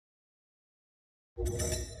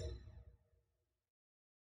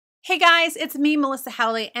Hey guys, it's me, Melissa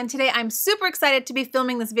Howley, and today I'm super excited to be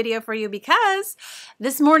filming this video for you because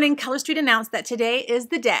this morning Color Street announced that today is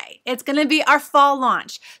the day. It's going to be our fall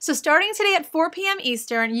launch. So starting today at 4 p.m.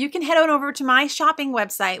 Eastern, you can head on over to my shopping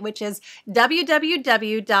website, which is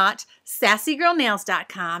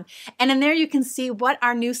www.sassygirlnails.com, and in there you can see what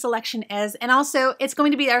our new selection is, and also it's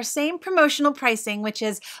going to be our same promotional pricing, which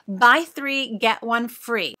is buy 3, get 1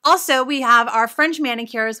 free. Also, we have our French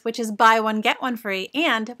Manicures, which is buy 1, get 1 free,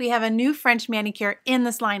 and we have a new French manicure in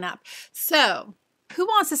this lineup. So who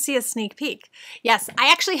wants to see a sneak peek? Yes,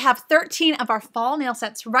 I actually have 13 of our fall nail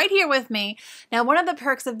sets right here with me. Now, one of the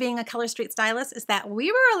perks of being a Color Street stylist is that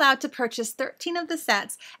we were allowed to purchase 13 of the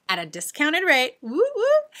sets at a discounted rate, woo woo,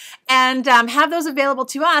 and have those available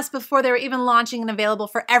to us before they were even launching and available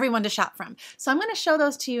for everyone to shop from. So I'm going to show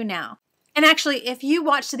those to you now. And actually, if you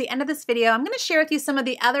watch to the end of this video, I'm going to share with you some of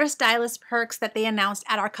the other stylist perks that they announced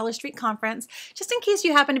at our Color Street conference, just in case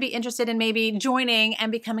you happen to be interested in maybe joining and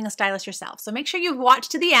becoming a stylist yourself. So make sure you watch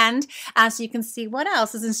to the end so you can see what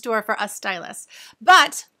else is in store for us stylists.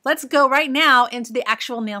 But let's go right now into the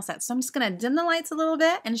actual nail sets. So I'm just going to dim the lights a little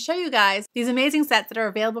bit and show you guys these amazing sets that are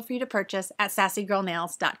available for you to purchase at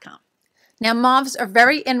sassygirlnails.com. Now, mauves are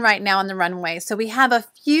very in right now on the runway, so we have a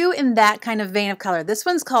few in that kind of vein of color. This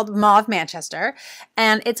one's called Mauve Manchester,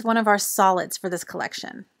 and it's one of our solids for this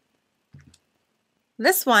collection.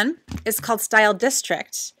 This one is called Style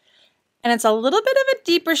District, and it's a little bit of a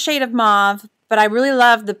deeper shade of mauve, but I really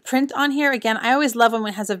love the print on here. Again, I always love when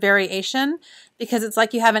it has a variation because it's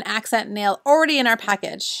like you have an accent nail already in our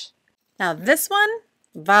package. Now, this one,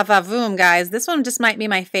 va-va-voom, guys. This one just might be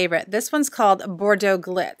my favorite. This one's called Bordeaux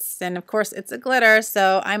Glitz. And of course, it's a glitter,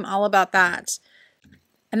 so I'm all about that.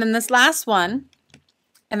 And then this last one,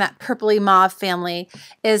 in that purpley mauve family,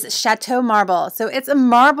 is Chateau Marble. So it's a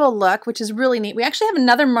marble look, which is really neat. We actually have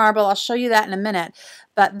another marble. I'll show you that in a minute.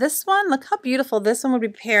 But this one, look how beautiful. This one would be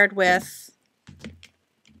paired with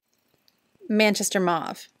Manchester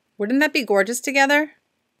Mauve. Wouldn't that be gorgeous together?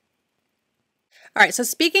 All right, so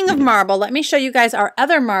speaking of marble, let me show you guys our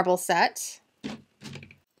other marble set,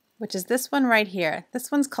 which is this one right here.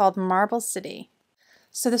 This one's called Marble City.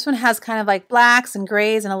 So this one has kind of like blacks and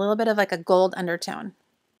grays and a little bit of like a gold undertone.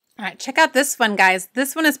 All right, check out this one, guys.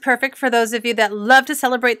 This one is perfect for those of you that love to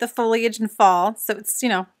celebrate the foliage in fall. So it's, you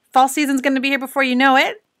know, fall season's going to be here before you know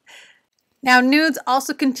it. Now, nudes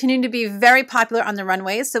also continue to be very popular on the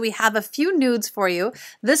runways, so we have a few nudes for you.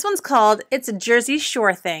 This one's called It's a Jersey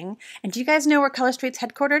Shore Thing. And do you guys know where Color Street's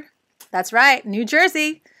headquartered? That's right, New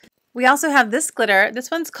Jersey. We also have this glitter. This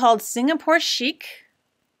one's called Singapore Chic.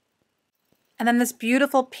 And then this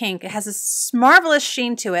beautiful pink. It has this marvelous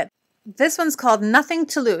sheen to it. This one's called Nothing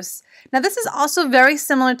to Lose. Now, this is also very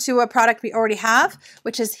similar to a product we already have,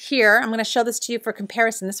 which is here. I'm going to show this to you for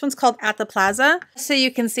comparison. This one's called At the Plaza. So you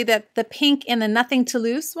can see that the pink in the Nothing to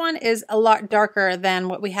Lose one is a lot darker than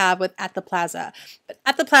what we have with At the Plaza. But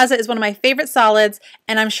At the Plaza is one of my favorite solids,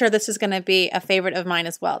 and I'm sure this is going to be a favorite of mine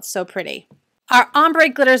as well. It's so pretty. Our ombre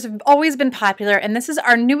glitters have always been popular, and this is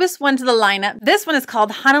our newest one to the lineup. This one is called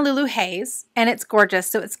Honolulu Haze, and it's gorgeous.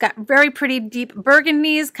 So it's got very pretty deep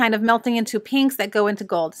burgundies kind of melting into pinks that go into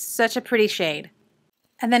gold. Such a pretty shade.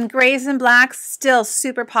 And then grays and blacks, still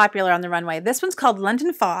super popular on the runway. This one's called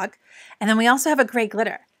London Fog, and then we also have a gray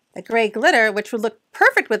glitter. The gray glitter, which would look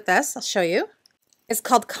perfect with this, I'll show you, is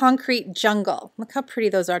called Concrete Jungle. Look how pretty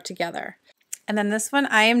those are together. And then this one,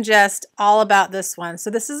 I am just all about this one. So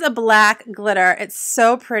this is a black glitter. It's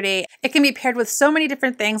so pretty. It can be paired with so many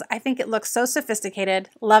different things. I think it looks so sophisticated.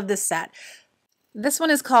 Love this set. This one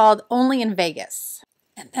is called Only in Vegas.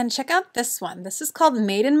 And then check out this one. This is called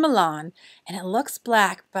Made in Milan. And it looks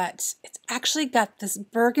black, but it's actually got this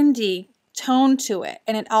burgundy tone to it.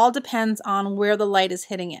 And it all depends on where the light is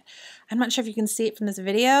hitting it. I'm not sure if you can see it from this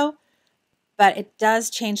video, but it does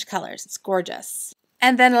change colors. It's gorgeous.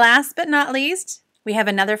 And then last but not least, we have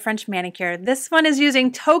another French manicure. This one is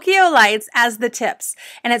using Tokyo lights as the tips,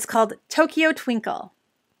 and it's called Tokyo Twinkle.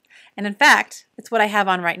 And in fact, it's what I have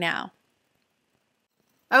on right now.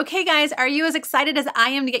 Okay guys, are you as excited as I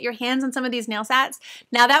am to get your hands on some of these nail sets?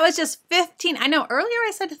 Now that was just 15. I know earlier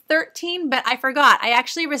I said 13, but I forgot. I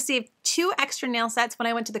actually received 2 extra nail sets when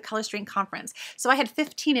I went to the Color Street conference. So I had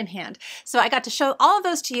 15 in hand. So I got to show all of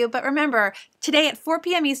those to you, but remember, today at 4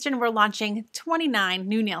 p.m. Eastern, we're launching 29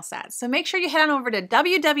 new nail sets. So make sure you head on over to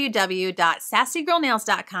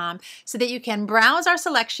www.sassygirlnails.com so that you can browse our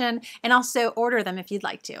selection and also order them if you'd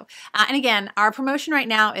like to. And again, our promotion right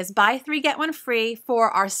now is buy 3, get 1 free for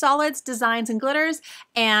our solids, designs, and glitters,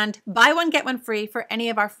 and buy 1, get 1 free for any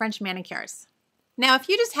of our French manicures. Now, if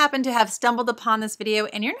you just happen to have stumbled upon this video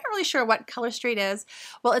and you're not really sure what Color Street is,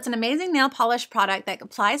 well, it's an amazing nail polish product that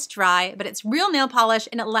applies dry, but it's real nail polish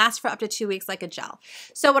and it lasts for up to 2 weeks like a gel.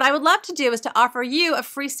 So what I would love to do is to offer you a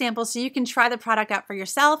free sample so you can try the product out for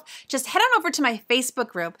yourself. Just head on over to my Facebook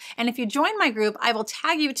group, and if you join my group, I will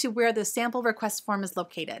tag you to where the sample request form is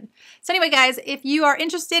located. So anyway, guys, if you are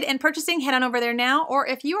interested in purchasing, head on over there now, or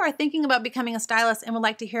if you are thinking about becoming a stylist and would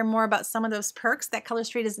like to hear more about some of those perks that Color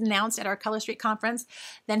Street has announced at our Color Street conference,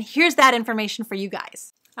 then here's that information for you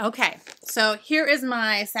guys. Okay, so here is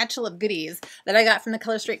my satchel of goodies that I got from the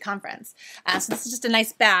Color Street conference. So this is just a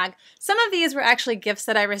nice bag. Some of these were actually gifts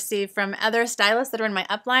that I received from other stylists that are in my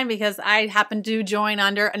upline because I happen to join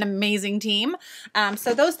under an amazing team.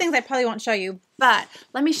 So those things I probably won't show you, but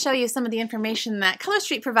let me show you some of the information that Color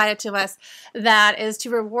Street provided to us that is to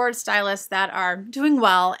reward stylists that are doing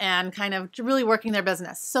well and kind of really working their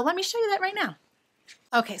business. So let me show you that right now.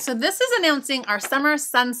 Okay, so this is announcing our summer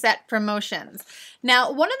sunset promotions.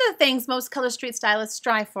 Now, one of the things most Color Street stylists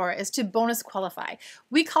strive for is to bonus qualify.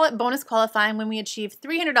 We call it bonus qualifying when we achieve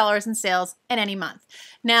 $300 in sales in any month.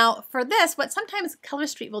 Now, for this, what sometimes Color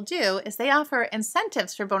Street will do is they offer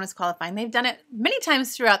incentives for bonus qualifying. They've done it many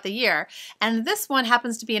times throughout the year, and this one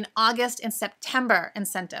happens to be an August and September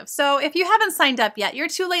incentive. So if you haven't signed up yet, you're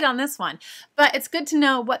too late on this one, but it's good to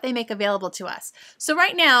know what they make available to us. So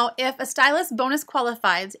right now, if a stylist bonus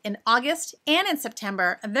qualifies in August and in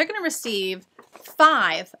September, they're going to receive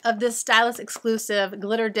 5 of this stylist exclusive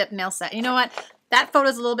glitter dip nail set. You know what? That photo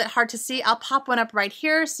is a little bit hard to see. I'll pop one up right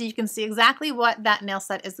here so you can see exactly what that nail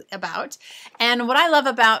set is about. And what I love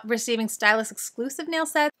about receiving stylist exclusive nail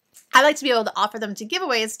sets, I like to be able to offer them to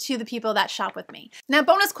giveaways to the people that shop with me. Now,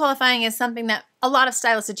 bonus qualifying is something that a lot of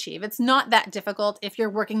stylists achieve. It's not that difficult if you're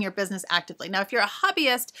working your business actively. Now, if you're a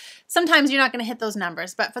hobbyist, sometimes you're not going to hit those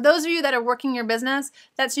numbers. But for those of you that are working your business,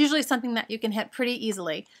 that's usually something that you can hit pretty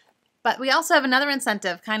easily. But we also have another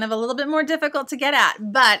incentive, kind of a little bit more difficult to get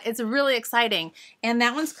at, but it's really exciting. And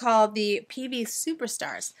that one's called the PV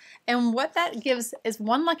Superstars. And what that gives is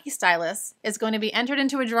one lucky stylist is going to be entered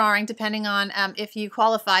into a drawing depending on if you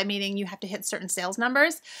qualify, meaning you have to hit certain sales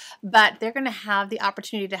numbers, but they're going to have the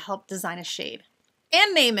opportunity to help design a shade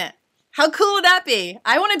and name it. How cool would that be?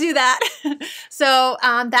 I want to do that. So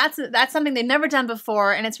that's something they've never done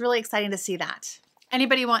before, and it's really exciting to see that.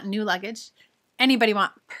 Anybody want new luggage? Anybody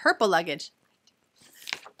want purple luggage?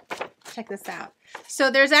 Check this out. So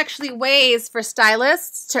there's actually ways for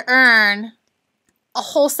stylists to earn a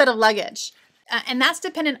whole set of luggage. And that's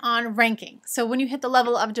dependent on ranking. So when you hit the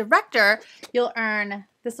level of director, you'll earn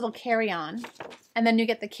this little carry-on. And then you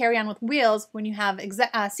get the carry-on with wheels when you have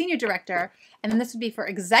senior director. And then this would be for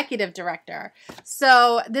executive director.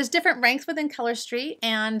 So there's different ranks within Color Street,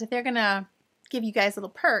 and they're going to give you guys little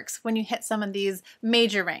perks when you hit some of these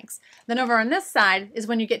major ranks. Then over on this side is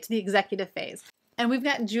when you get to the executive phase. And we've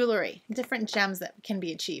got jewelry, different gems that can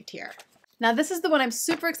be achieved here. Now this is the one I'm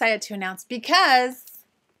super excited to announce because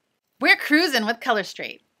we're cruising with Color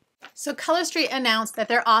Street. So Color Street announced that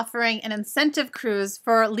they're offering an incentive cruise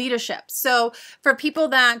for leadership. So for people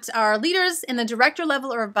that are leaders in the director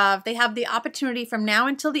level or above, they have the opportunity from now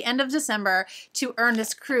until the end of December to earn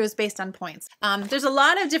this cruise based on points. There's a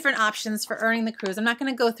lot of different options for earning the cruise. I'm not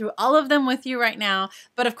going to go through all of them with you right now,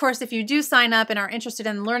 but of course, if you do sign up and are interested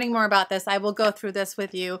in learning more about this, I will go through this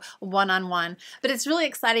with you one-on-one. But it's really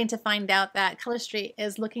exciting to find out that Color Street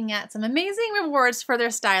is looking at some amazing rewards for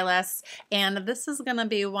their stylists, and this is going to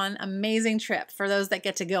be one amazing trip for those that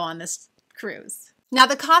get to go on this cruise. Now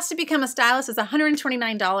the cost to become a stylist is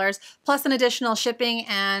 $129 plus an additional shipping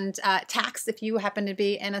and tax if you happen to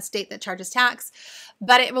be in a state that charges tax.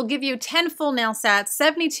 But it will give you 10 full nail sets,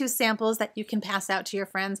 72 samples that you can pass out to your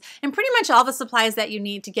friends, and pretty much all the supplies that you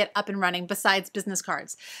need to get up and running besides business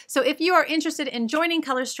cards. So if you are interested in joining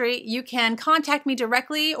Color Street, you can contact me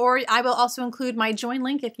directly, or I will also include my join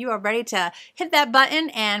link if you are ready to hit that button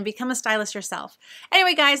and become a stylist yourself.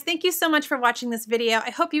 Anyway guys, thank you so much for watching this video. I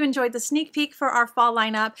hope you enjoyed the sneak peek for our fall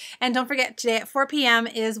lineup, and don't forget today at 4 p.m.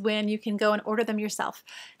 is when you can go and order them yourself.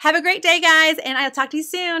 Have a great day guys, and I'll talk to you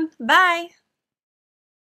soon. Bye!